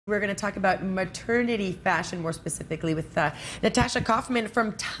We're going to talk about maternity fashion more specifically with Natasha Koifman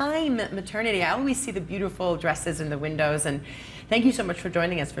from Thyme Maternity. I always see the beautiful dresses in the windows, and thank you so much for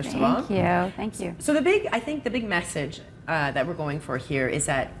joining us, first of all. Thank you. So I think the big message that we're going for here is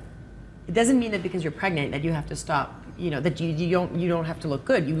that it doesn't mean that because you're pregnant that you have to stop, that you don't have to look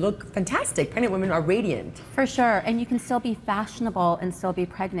good. You look fantastic. Pregnant women are radiant. For sure, and you can still be fashionable and still be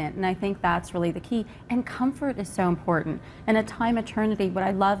pregnant, and I think that's really the key. And comfort is so important. And at Thyme Maternity, what I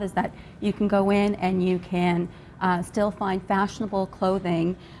love is that you can go in and you can still find fashionable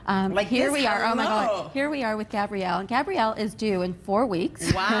clothing. Like here this? we are. Hello. Oh my God! Here we are with Gabrielle, and Gabrielle is due in 4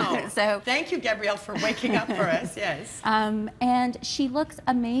 weeks. Wow! So thank you, Gabrielle, for waking up for us. Yes. And she looks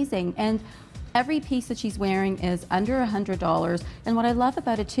amazing, and every piece that she's wearing is under $100. And what I love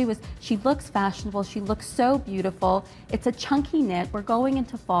about it too is she looks fashionable. She looks so beautiful. It's a chunky knit. We're going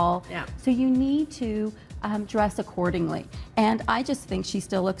into fall, so you need to dress accordingly. And I just think she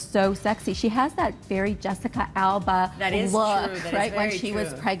still looks so sexy. She has that very Jessica Alba look, right, when she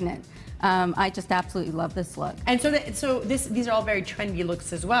was pregnant. I just absolutely love this look. And these are all very trendy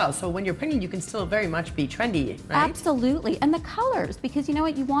looks as well. So when you're pregnant, you can still very much be trendy, right? Absolutely. And the colors, because you know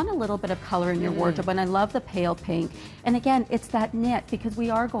what, you want a little bit of color in your wardrobe, and I love the pale pink. And again, it's that knit, because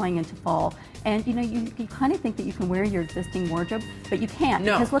we are going into fall. And you kind of think that you can wear your existing wardrobe, but you can't.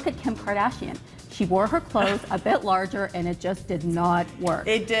 No. Because look at Kim Kardashian. She wore her clothes a bit larger, and it just did not work.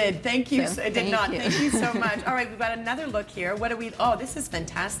 It did. Thank you. So, it did not. Thank you so much. All right, we've got another look here. What do we? Oh, this is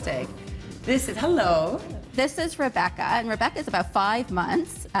fantastic. This is, hello. This is Rebecca, and Rebecca is about 5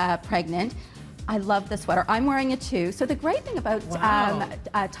 months pregnant. I love the sweater. I'm wearing it too. So the great thing about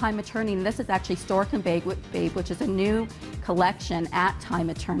Thyme Maternity, and this is actually Stork and Babe, which is a new collection at Thyme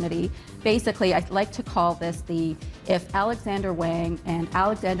Maternity. Basically, I like to call this if Alexander Wang and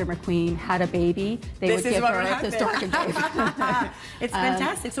Alexander McQueen had a baby, they would give birth to Stork and Babe. It's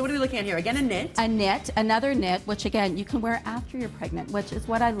fantastic. So what are we looking at here? Again, a knit? A knit, another knit, which again, you can wear after you're pregnant, which is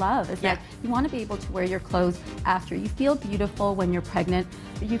what I love, is that you want to be able to wear your clothes after. You feel beautiful when you're pregnant,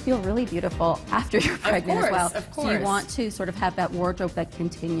 but you feel really beautiful after you're pregnant as well. Of course. So you want to sort of have that wardrobe that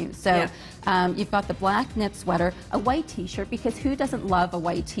continues. So you've got the black knit sweater, a white t-shirt, because who doesn't love a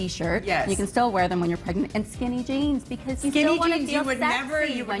white t-shirt? Yes. You can still wear them when you're pregnant, and skinny jeans, because you still want to feel sexy you would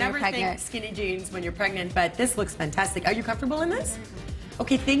when never you're pregnant. think skinny jeans when you're pregnant, but this looks fantastic. Are you comfortable in this?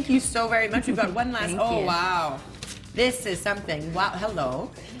 Okay, thank you so very much. We've got one last, wow. This is something. Wow,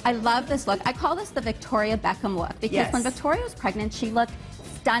 hello. I love this look. I call this the Victoria Beckham look, because when Victoria was pregnant, she looked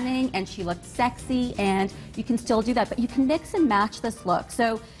stunning and she looked sexy, and you can still do that, but you can mix and match this look.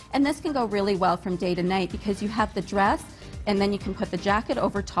 So, and this can go really well from day to night, because you have the dress, and then you can put the jacket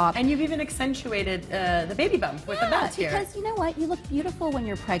over top. And you've even accentuated the baby bump with the belt here. Because you know what? You look beautiful when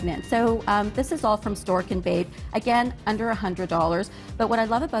you're pregnant. So this is all from Stork and Babe. Again, under $100. But what I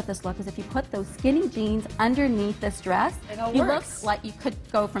love about this look is if you put those skinny jeans underneath this dress, you look like you could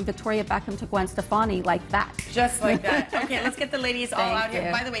go from Victoria Beckham to Gwen Stefani like that. Just like that. Okay, let's get the ladies all out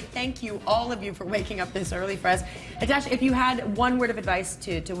here. By the way, thank you, all of you, for waking up this early for us. Natasha, if you had one word of advice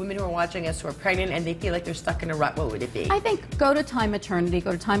to women who are watching us who are pregnant and they feel like they're stuck in a rut, what would it be? I think go to Thyme Maternity,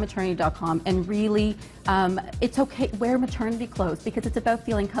 go to ThymeMaternity.com, and really, it's okay, wear maternity clothes, because it's about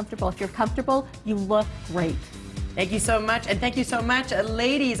feeling comfortable. If you're comfortable, you look great. Thank you so much, and thank you so much,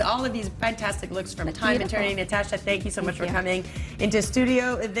 ladies, all of these fantastic looks from Thyme Maternity. Natasha, thank you so much for coming into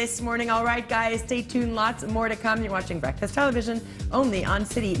studio this morning. All right, guys, stay tuned, lots more to come. You're watching Breakfast Television, only on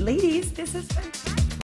City. Ladies, this is fantastic.